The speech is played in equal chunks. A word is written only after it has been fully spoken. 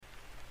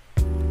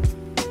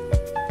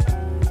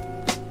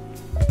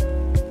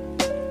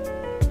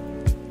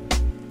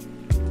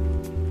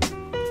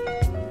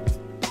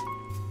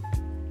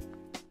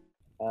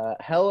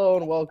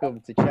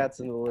welcome to Chats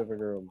in the Living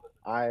Room.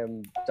 I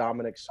am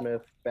Dominic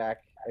Smith,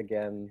 back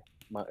again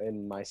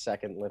in my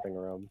second living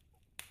room.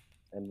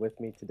 And with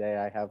me today,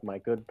 I have my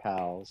good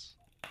pals.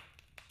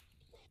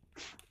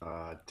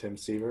 Tim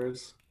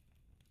Severs.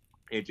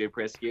 AJ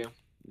Prescue.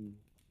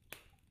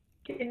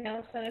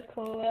 Janelle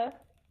Senicola.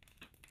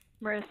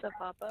 Marissa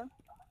Papa.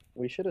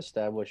 We should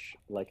establish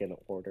like an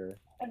order.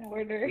 An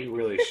order. We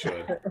really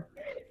should.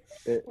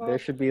 There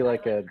should be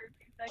like a,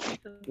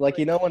 like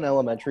you know in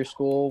elementary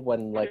school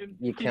when like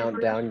you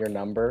count down your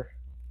number.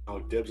 Oh,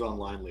 dibs on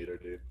line leader,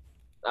 dude.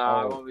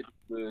 I want to be the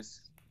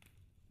caboose.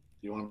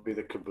 You want to be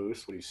the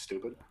caboose? What are you,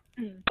 stupid?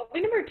 I'll be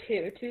number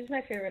 2. 2 is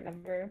my favorite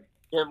number.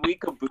 Yeah, we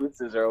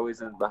cabooses are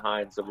always in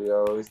behind, so we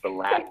are always the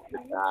last to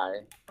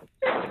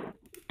die.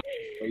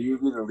 Or you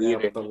be the Yeah,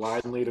 leader. but the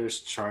line leaders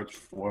charge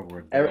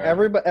forward.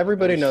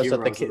 Everybody knows that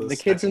Heroes of the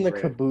kids in the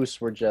second grade.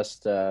 caboose were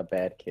just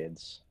bad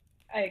kids.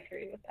 I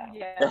agree with that.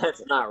 Yeah.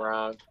 That's not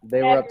wrong.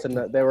 They were up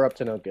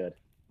to no good.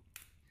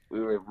 We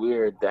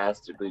were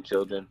dastardly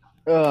children.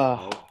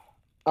 Ugh.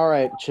 All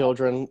right,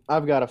 children.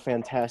 I've got a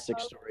fantastic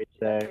story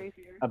today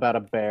about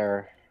a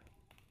bear.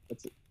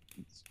 It's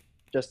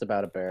just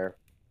about a bear.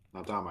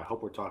 Now, Dom, I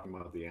hope we're talking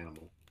about the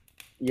animal.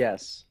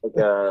 Yes. Like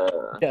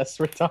Yes,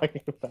 we're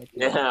talking about that.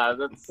 yeah, I was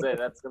about to say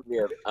that's gonna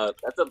be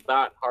that's a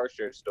lot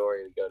harsher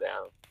story to go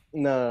down.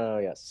 No,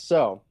 yes.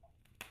 So,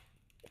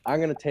 I'm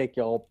going to take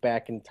y'all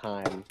back in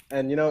time.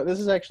 And, you know,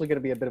 this is actually going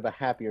to be a bit of a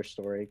happier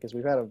story because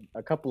we've had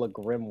a couple of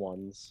grim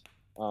ones.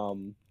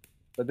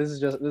 But this is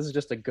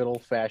just a good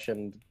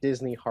old-fashioned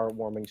Disney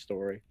heartwarming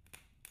story.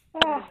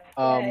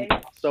 Okay.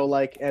 So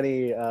like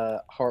any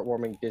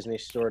heartwarming Disney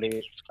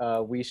story,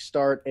 we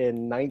start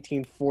in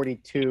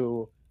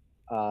 1942,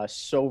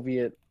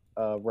 Soviet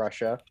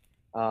Russia,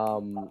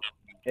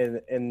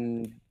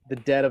 in the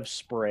dead of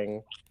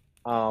spring,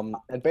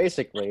 and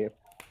basically,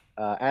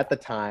 at the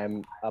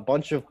time, a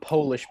bunch of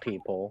Polish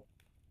people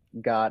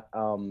got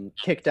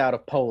kicked out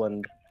of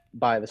Poland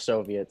by the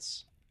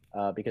Soviets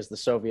because the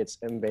Soviets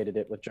invaded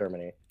it with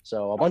Germany.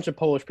 So a bunch of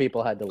Polish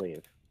people had to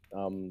leave.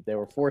 They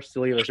were forced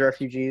to leave as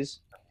refugees,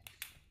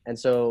 and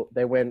so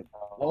they went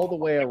all the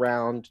way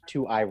around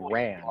to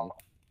Iran.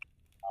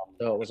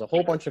 So it was a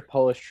whole bunch of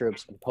Polish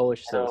troops and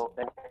Polish citizens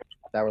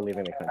that were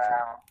leaving the country.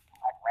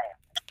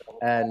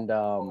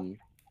 And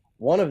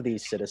one of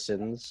these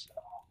citizens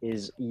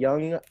is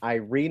young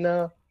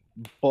Irina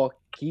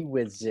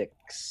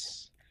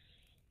Bokiewicz.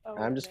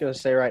 I'm just going to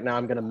say right now,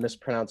 I'm going to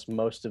mispronounce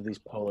most of these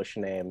Polish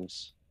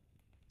names.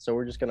 So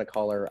we're just going to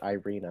call her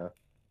Irina.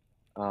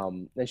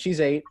 And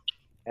she's 8.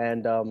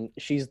 And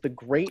she's the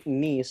great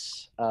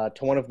niece to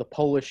one of the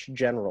Polish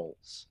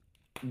generals.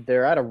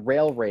 They're at a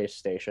railway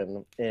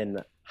station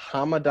in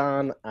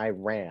Hamadan,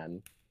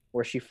 Iran,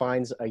 where she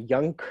finds a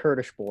young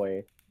Kurdish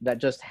boy that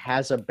just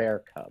has a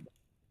bear cub.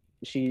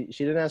 She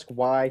didn't ask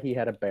why he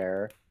had a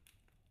bear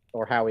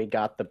or how he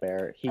got the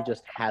bear. He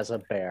just has a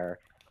bear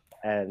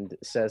and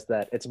says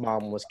that its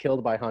mom was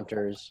killed by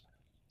hunters,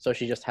 so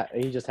he just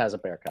has a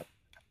bear cub.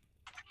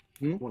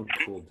 One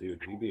cool dude.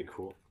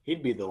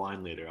 He'd be the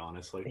line leader,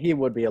 honestly. He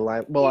would be a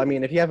line. Well, I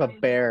mean, if you have a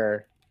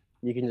bear,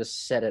 you can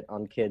just set it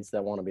on kids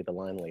that want to be the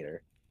line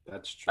leader.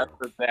 That's true. That's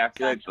the thing. I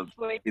feel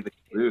like the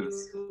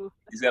caboose.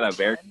 He's got a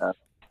bear cup.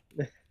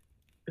 He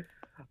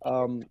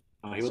would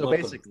So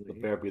let basically- the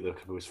bear be the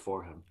caboose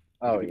for him.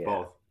 He Oh could be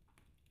yeah,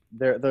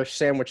 both. they're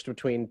sandwiched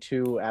between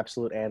two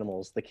absolute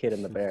animals, the kid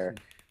and the bear.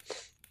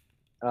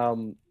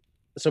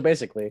 So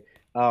basically,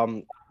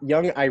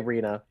 young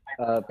Irina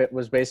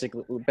was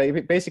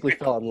basically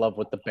fell in love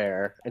with the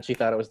bear, and she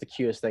thought it was the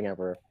cutest thing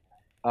ever.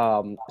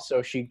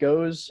 So she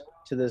goes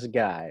to this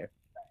guy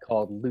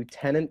called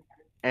Lieutenant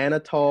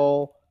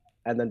Anatol,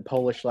 and then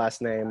Polish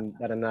last name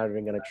that I'm not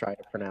even going to try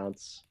to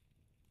pronounce.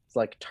 It's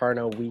like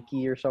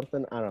Tarnowiki or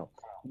something. I don't know.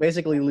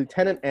 Basically,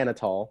 Lieutenant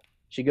Anatol,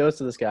 she goes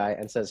to this guy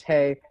and says,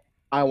 hey,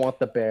 I want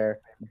the bear,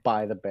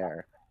 buy the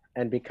bear.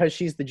 And because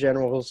she's the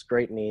general's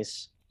great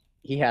niece,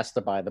 he has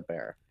to buy the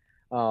bear.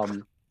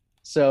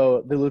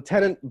 So the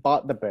lieutenant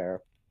bought the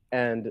bear,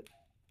 and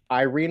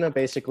Irina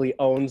basically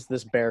owns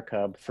this bear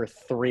cub for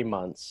 3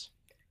 months.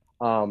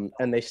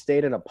 And they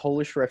stayed in a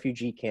Polish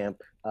refugee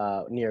camp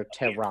near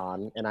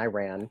Tehran in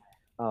Iran,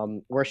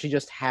 where she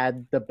just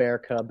had the bear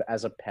cub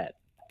as a pet.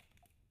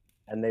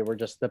 And they were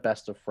just the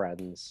best of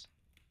friends.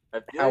 I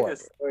feel However- like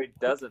this story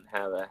doesn't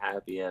have a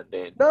happy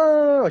ending.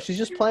 No, she's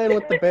just playing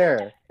with the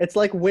bear. It's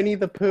like Winnie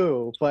the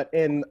Pooh, but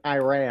in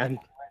Iran.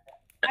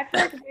 I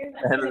feel like there's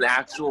And an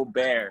actual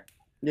bear.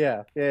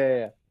 Yeah.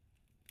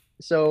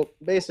 So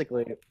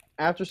basically,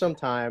 after some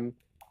time,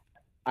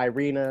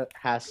 Irina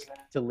has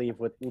to leave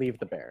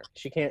the bear.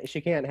 She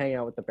can't hang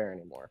out with the bear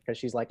anymore because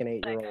she's like an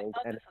 8-year-old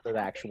and it's an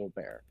actual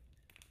bear.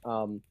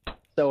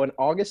 So in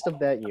August of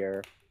that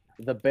year,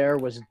 the bear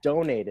was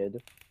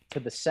donated to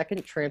the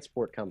 2nd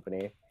Transport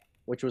Company,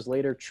 which was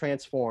later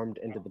transformed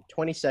into the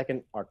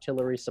 22nd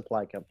Artillery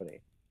Supply Company,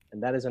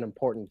 and that is an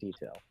important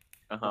detail.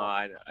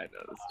 I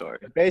know the story.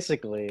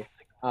 Basically,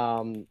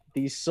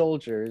 these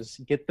soldiers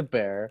get the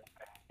bear,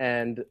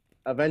 and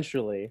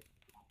eventually,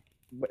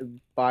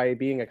 by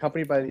being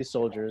accompanied by these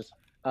soldiers,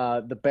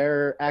 the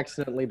bear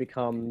accidentally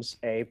becomes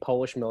a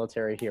Polish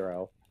military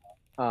hero,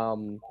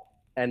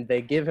 and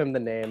they give him the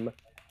name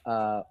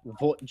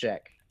Wojciech,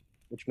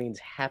 which means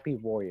happy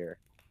warrior.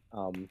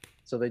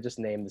 So they just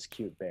named this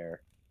cute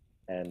bear,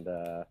 and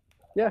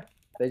yeah,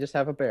 they just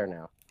have a bear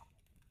now.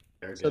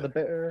 Very So good.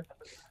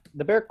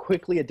 the bear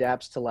quickly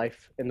adapts to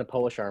life in the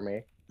Polish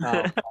army.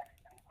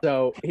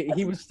 So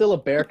he was still a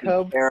bear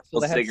cub. So Terrible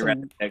they had cigarette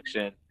some,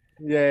 addiction.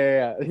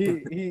 yeah.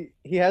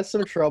 He has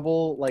some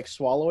trouble like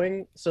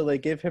swallowing, so they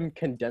give him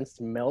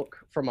condensed milk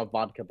from a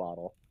vodka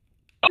bottle.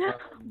 God.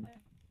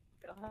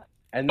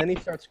 And then he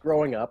starts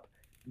growing up.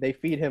 They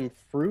feed him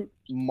fruit,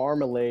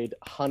 marmalade,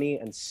 honey,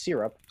 and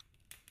syrup.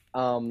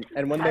 And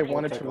when they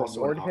wanted to Like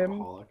also an reward him,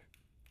 alcoholic.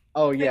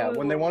 oh yeah,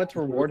 when they wanted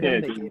to reward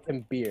him, they Okay. gave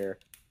him beer,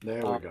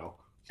 There we go.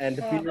 and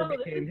Oh, beer No, this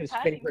became is his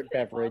Paddington favorite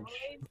beverage.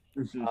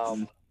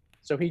 Marmalade.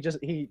 So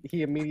he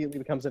immediately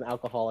becomes an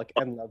alcoholic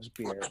and loves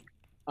beer.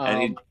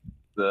 And he- Um,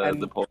 the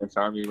and- Polish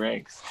Army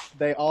ranks.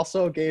 they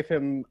also gave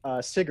him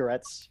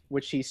cigarettes,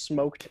 which he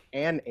smoked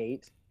and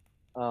ate.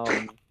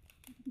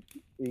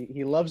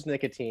 He loves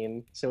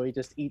nicotine, so he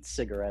just eats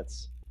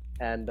cigarettes.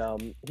 And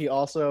he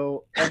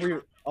also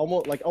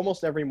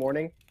almost every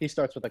morning he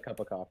starts with a cup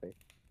of coffee.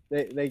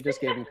 They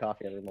just gave him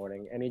coffee every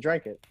morning, and he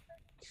drank it.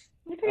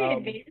 He's pretty Um,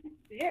 advanced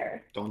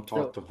there. Don't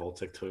talk to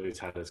Voltic till he's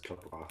had his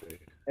cup of coffee.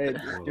 It-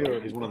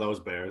 dude, He's one of those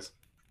bears.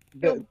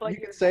 you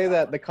could say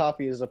that the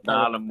coffee is a Not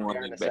part a of their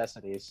morning bear.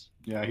 necessities.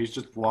 Yeah, he's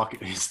just walking.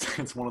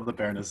 It's one of the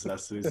bare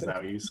necessities. Is that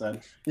what you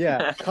said?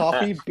 Yeah,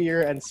 coffee,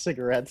 beer, and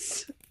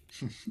cigarettes.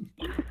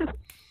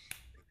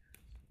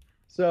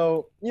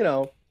 So,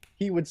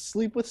 he would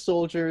sleep with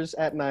soldiers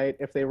at night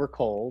if they were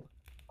cold.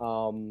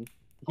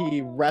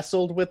 He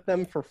wrestled with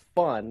them for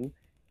fun,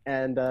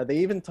 and they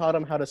even taught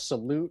him how to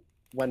salute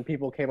when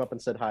people came up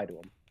and said hi to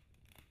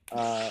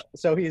him.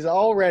 So he's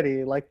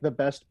already like the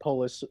best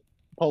Polish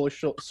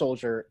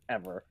soldier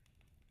ever.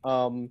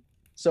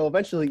 So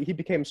eventually he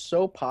became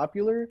so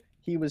popular,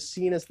 he was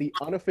seen as the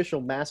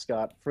unofficial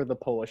mascot for the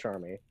Polish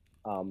army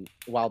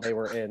while they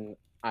were in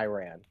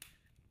Iran.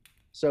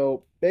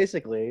 So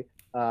basically,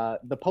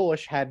 the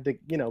Polish had to,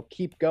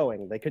 keep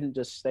going. They couldn't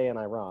just stay in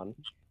Iran.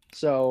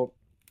 So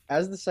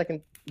as the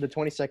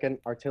 22nd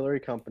Artillery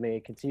Company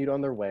continued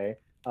on their way,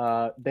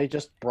 they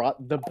just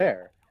brought the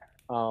bear.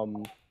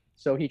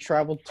 So he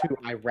traveled to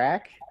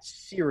Iraq,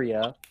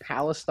 Syria,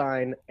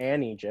 Palestine,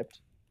 and Egypt.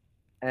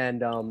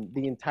 And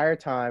the entire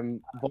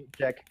time,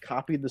 Wojciech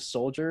copied the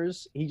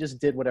soldiers. He just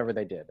did whatever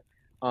they did.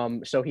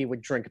 So he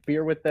would drink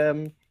beer with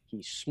them.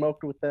 He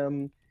smoked with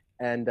them.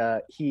 And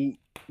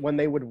when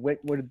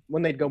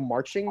they'd go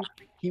marching,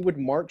 he would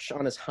march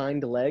on his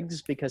hind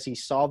legs because he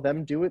saw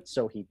them do it,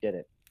 so he did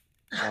it.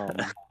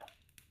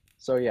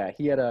 So yeah,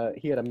 he had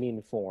a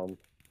mean form.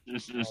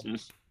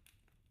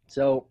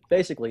 So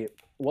basically,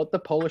 what the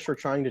Polish were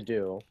trying to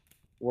do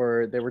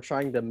they were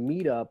trying to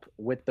meet up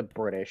with the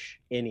British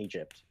in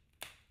Egypt,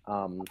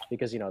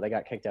 because they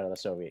got kicked out of the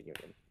Soviet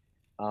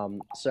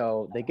Union.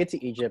 So they get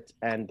to Egypt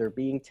and they're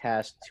being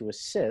tasked to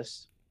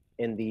assist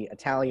in the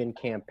Italian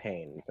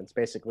campaign. It's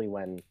basically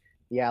when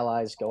the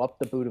Allies go up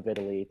the boot of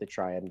Italy to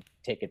try and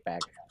take it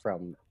back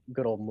from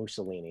good old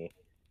Mussolini.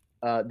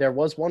 There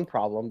was one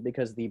problem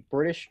because the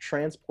British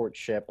transport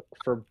ship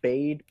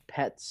forbade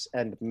pets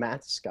and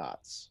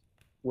mascots,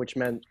 which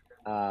meant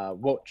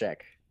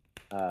Wojciech.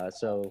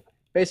 So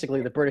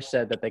basically, the British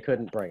said that they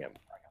couldn't bring him.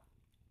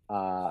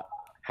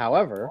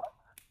 However,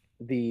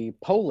 the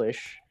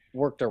Polish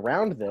worked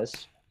around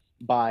this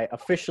by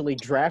officially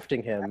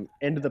drafting him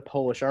into the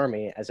Polish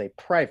army as a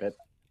private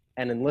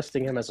and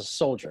enlisting him as a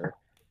soldier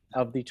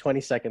of the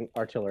 22nd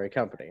Artillery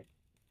Company.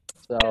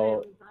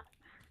 So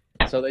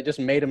they just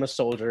made him a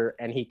soldier,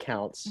 and he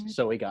counts,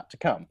 so he got to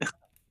come.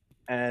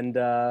 And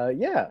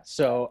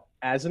so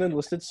as an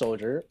enlisted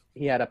soldier,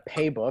 he had a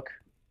pay book,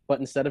 but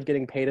instead of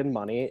getting paid in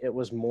money, it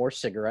was more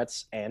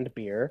cigarettes and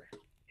beer.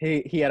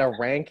 He had a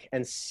rank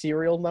and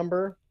serial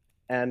number,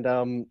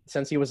 and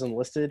since he was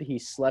enlisted, he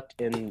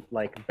slept in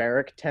like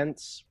barrack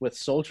tents with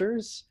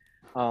soldiers,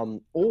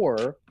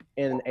 or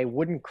in a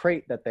wooden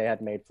crate that they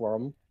had made for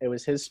him. It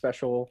was his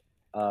special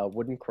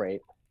wooden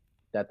crate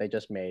that they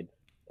just made.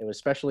 It was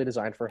specially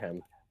designed for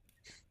him,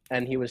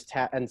 and he was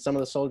and some of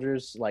the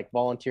soldiers like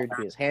volunteered to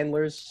be his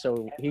handlers.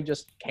 So he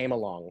just came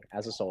along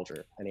as a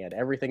soldier, and he had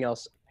everything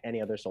else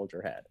any other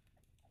soldier had.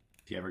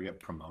 Did he ever get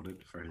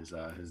promoted for his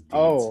deeds?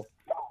 Oh,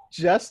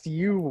 just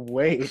you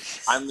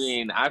wait. I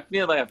mean, I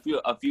feel like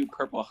a few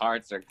Purple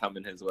Hearts are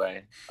coming his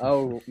way.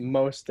 Oh,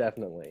 most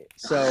definitely.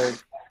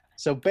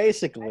 So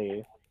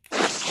basically,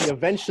 he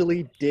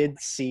eventually did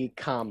see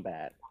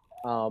combat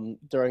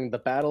during the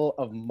Battle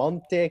of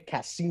Monte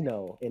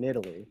Cassino in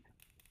Italy.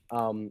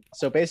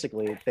 So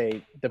basically,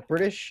 the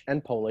British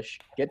and Polish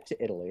get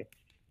to Italy,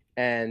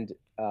 and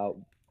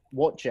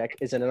Wojciech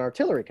is in an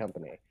artillery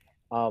company.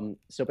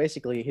 So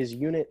basically, his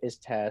unit is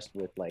tasked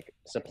with like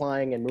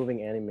supplying and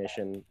moving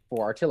ammunition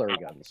for artillery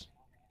guns.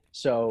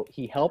 So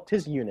he helped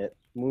his unit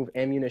move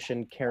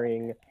ammunition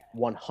carrying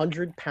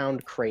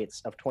 100-pound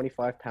crates of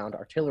 25-pound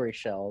artillery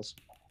shells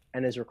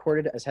and is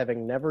recorded as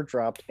having never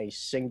dropped a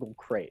single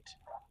crate.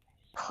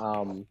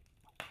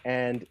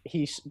 And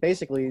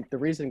basically, the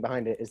reasoning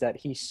behind it is that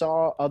he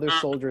saw other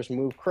soldiers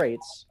move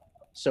crates,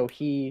 so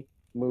he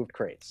moved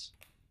crates.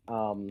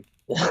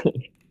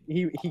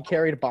 He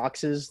carried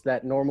boxes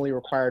that normally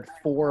required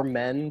 4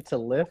 men to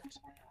lift,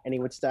 and he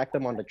would stack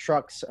them onto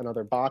trucks and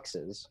other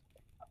boxes.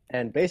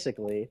 And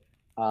basically,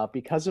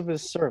 because of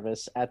his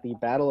service at the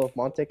Battle of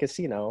Monte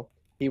Cassino,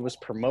 he was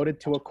promoted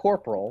to a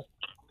corporal,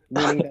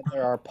 meaning that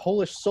there are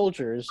Polish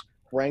soldiers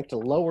ranked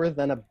lower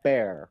than a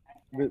bear.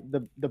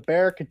 The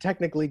bear could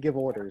technically give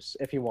orders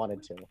if he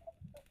wanted to.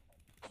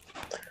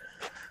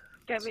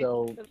 Get me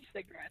So- a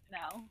cigarette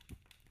now.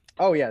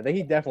 Oh yeah,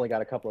 he definitely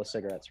got a couple of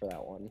cigarettes for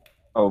that one.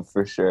 Oh,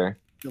 for sure.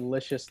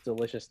 Delicious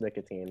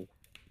nicotine.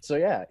 So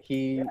yeah,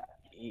 he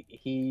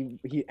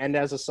and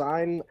as a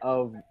sign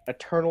of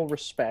eternal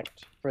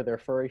respect for their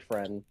furry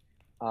friend,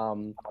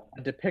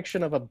 a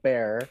depiction of a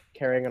bear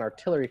carrying an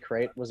artillery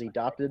crate was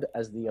adopted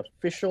as the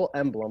official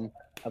emblem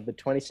of the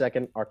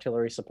 22nd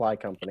Artillery Supply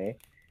Company.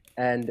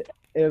 And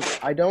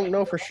if I don't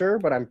know for sure,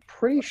 but I'm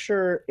pretty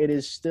sure it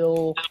is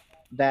still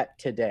that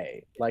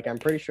today. Like, I'm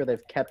pretty sure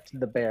they've kept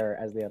the bear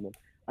as the emblem.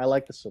 I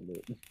like the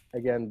salute.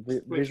 Again,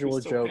 Makes me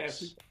visual so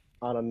jokes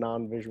on a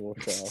non-visual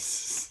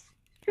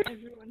show.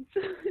 Everyone's.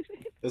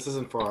 This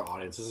isn't for our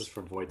audience. This is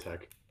for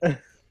Wojtek.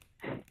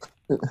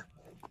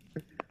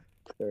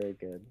 Very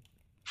good.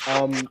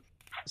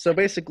 So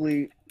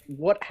basically,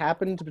 what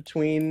happened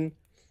between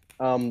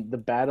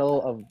the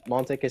Battle of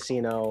Monte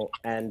Cassino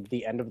and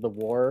the end of the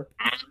war?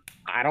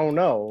 I don't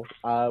know.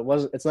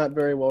 It's not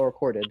very well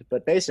recorded,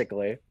 but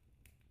basically,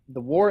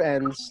 the war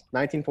ends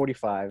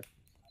 1945,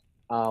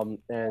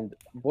 and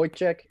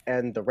Wojciech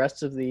and the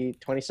rest of the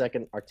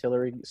 22nd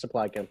Artillery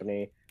Supply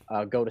Company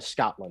go to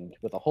Scotland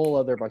with a whole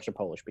other bunch of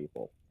Polish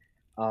people.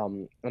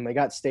 And they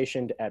got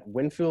stationed at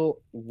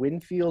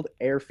Winfield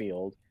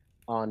Airfield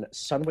on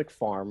Sunwick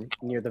Farm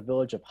near the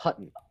village of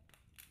Hutton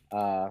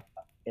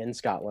in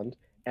Scotland.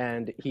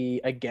 And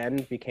he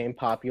again became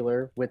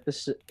popular with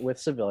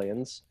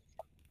civilians,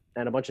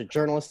 and a bunch of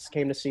journalists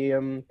came to see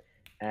him,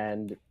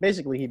 and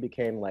basically he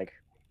became like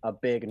a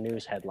big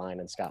news headline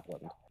in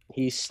Scotland.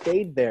 He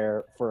stayed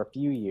there for a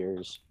few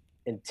years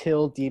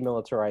until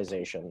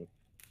demilitarization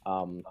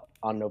on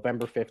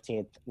November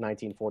 15th,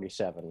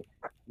 1947,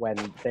 when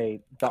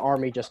the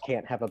army just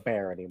can't have a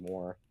bear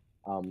anymore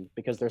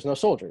because there's no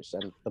soldiers,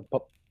 and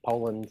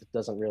Poland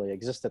doesn't really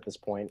exist at this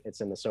point. It's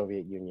in the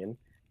Soviet Union.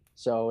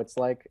 So it's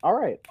like, all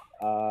right,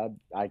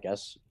 I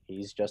guess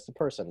he's just a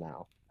person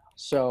now.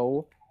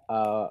 So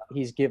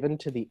he's given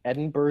to the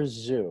Edinburgh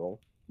Zoo,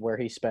 where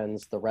he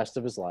spends the rest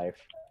of his life.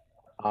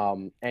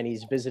 And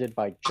he's visited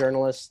by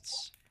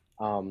journalists.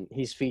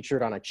 He's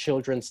featured on a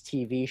children's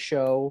TV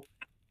show,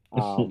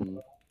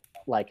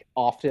 like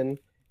often.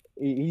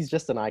 He's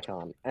just an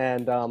icon.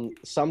 And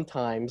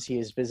sometimes he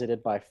is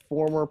visited by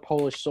former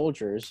Polish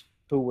soldiers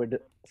who would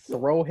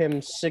throw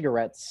him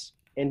cigarettes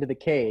into the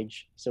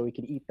cage so he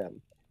could eat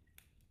them.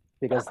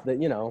 Because,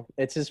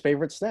 it's his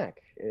favorite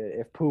snack.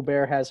 If Pooh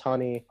Bear has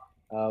honey,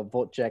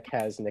 Wojciech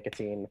has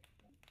nicotine.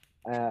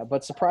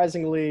 But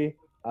surprisingly,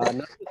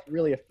 nothing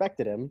really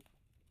affected him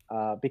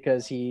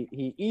because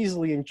he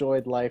easily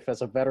enjoyed life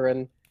as a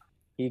veteran.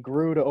 He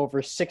grew to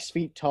over 6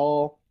 feet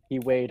tall. He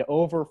weighed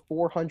over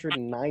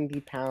 490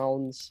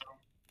 pounds.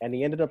 And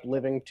he ended up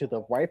living to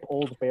the ripe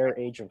old bear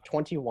age of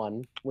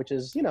 21, which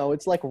is,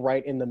 it's like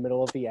right in the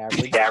middle of the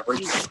average.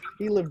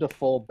 He lived a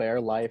full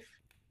bear life.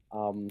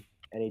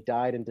 And he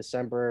died in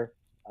December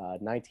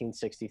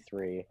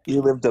 1963. He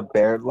lived a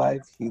bear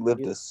life. He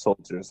lived a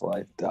soldier's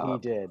life, He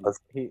dog. did.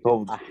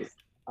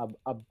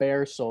 A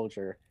bear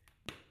soldier.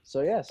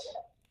 So yes,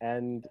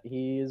 and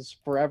he is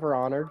forever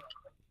honored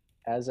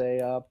as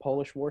a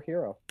Polish war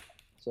hero.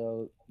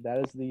 So that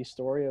is the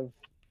story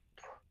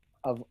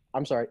of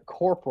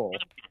Corporal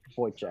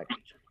Wojciech.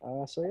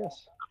 So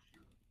yes,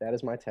 that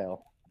is my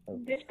tale.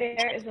 This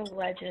bear is a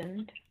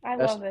legend. I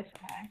That's- love this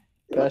guy.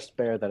 Best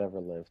bear that ever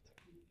lived.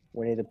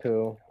 Winnie the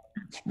Pooh.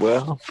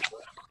 Well,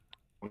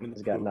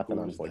 He's got nothing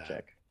on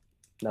Wojciech.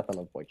 Nothing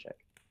on Wojciech.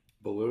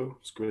 Baloo?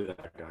 Screw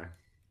that guy.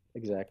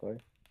 Exactly.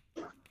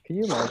 Can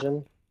you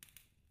imagine?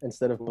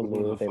 Instead of Who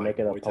Baloo, would they fight, make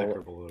it a Wojtek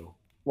or Polish. Baloo?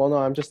 Well, no,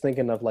 I'm just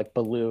thinking of like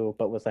Baloo,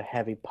 but with a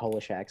heavy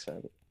Polish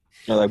accent.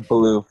 like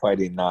Baloo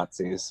fighting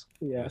Nazis.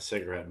 Yeah. A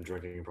cigarette and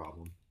drinking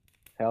problem.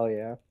 Hell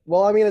yeah.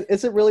 Well, I mean,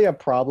 is it really a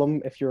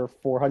problem if you're a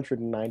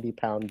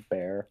 490-pound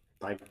bear?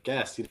 I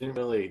guess he didn't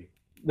really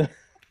get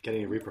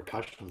any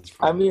repercussions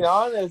from I it. mean,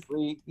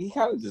 honestly, he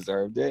kind of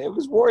deserved it. It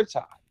was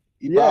wartime.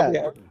 He Yeah. probably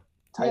had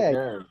tight Yeah.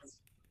 nerves.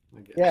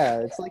 I guess. Yeah,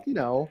 it's like,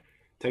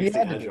 Takes he the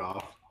had to edge do-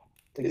 off.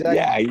 exactly.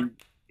 Yeah,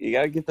 you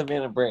got to get the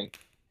man a break.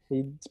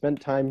 He spent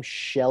time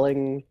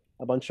shelling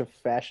a bunch of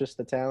fascist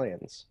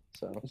Italians.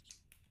 So,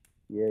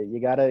 yeah, you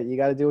gotta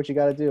do what you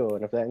gotta do,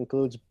 and if that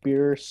includes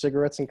beer,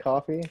 cigarettes, and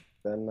coffee,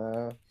 then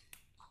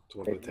That's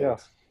what there it you go.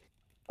 takes.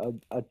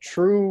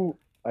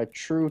 A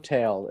true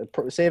tale.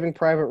 Saving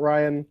Private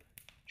Ryan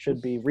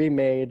should be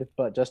remade,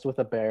 but just with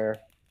a bear.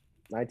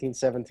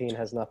 1917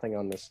 has nothing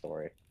on this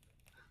story.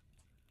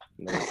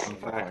 No, In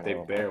fact,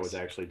 Dave Bear was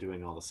actually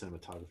doing all the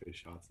cinematography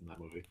shots in that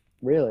movie.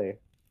 Really?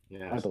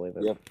 Yeah. I believe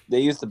it. Yep. They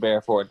used the bear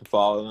for it to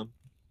follow them.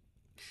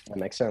 That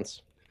makes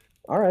sense.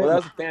 All right. Well, that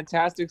was a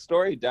fantastic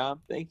story,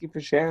 Dom. Thank you for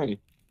sharing.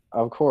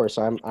 Of course,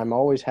 I'm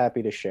always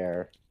happy to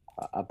share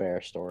a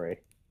bear story.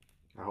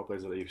 I hope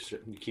there's you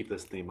keep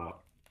this theme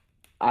up.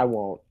 I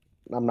won't.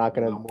 I'm not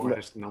gonna.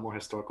 No more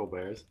historical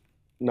bears.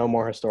 No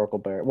more historical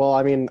bear. Well,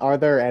 I mean, are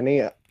there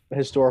any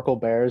historical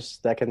bears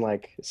that can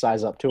like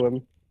size up to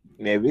him?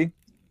 Maybe.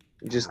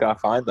 You just gotta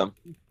find them.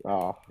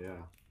 Oh, Yeah.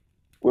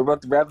 What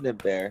about the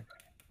Revenant Bear?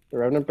 the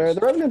Revenant Bear.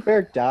 The Revenant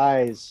Bear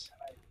dies,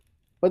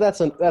 but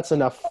that's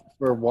enough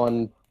for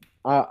one.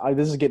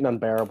 This is getting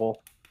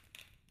unbearable.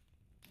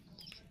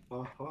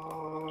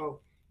 Oh,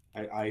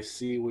 I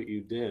see what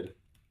you did.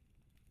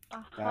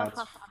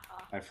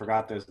 I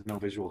forgot there's no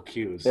visual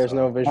cues. There's so-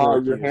 no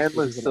visual. your cues. hand This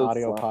looks is an so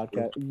audio slimy.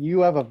 podcast. You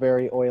have a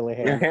very oily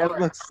hand. Your hand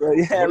looks so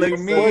yeah, What do it you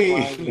looks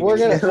mean? so slimy. We're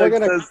gonna- It we're looks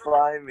gonna- so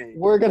slimy.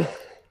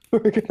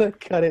 We're gonna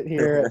cut it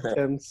here at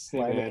Tim's Hey,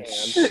 slimy man, hand.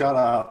 shut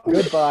up.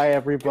 Goodbye,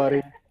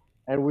 everybody,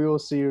 and we will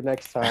see you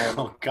next time.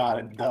 Oh God,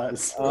 it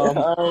does.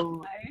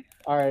 All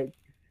right, It's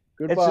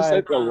goodbye. just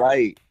like a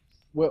light.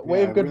 Wave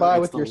really, goodbye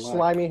it's with the your light.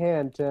 slimy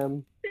hand,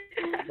 Tim.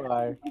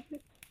 Goodbye.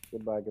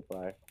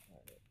 Goodbye.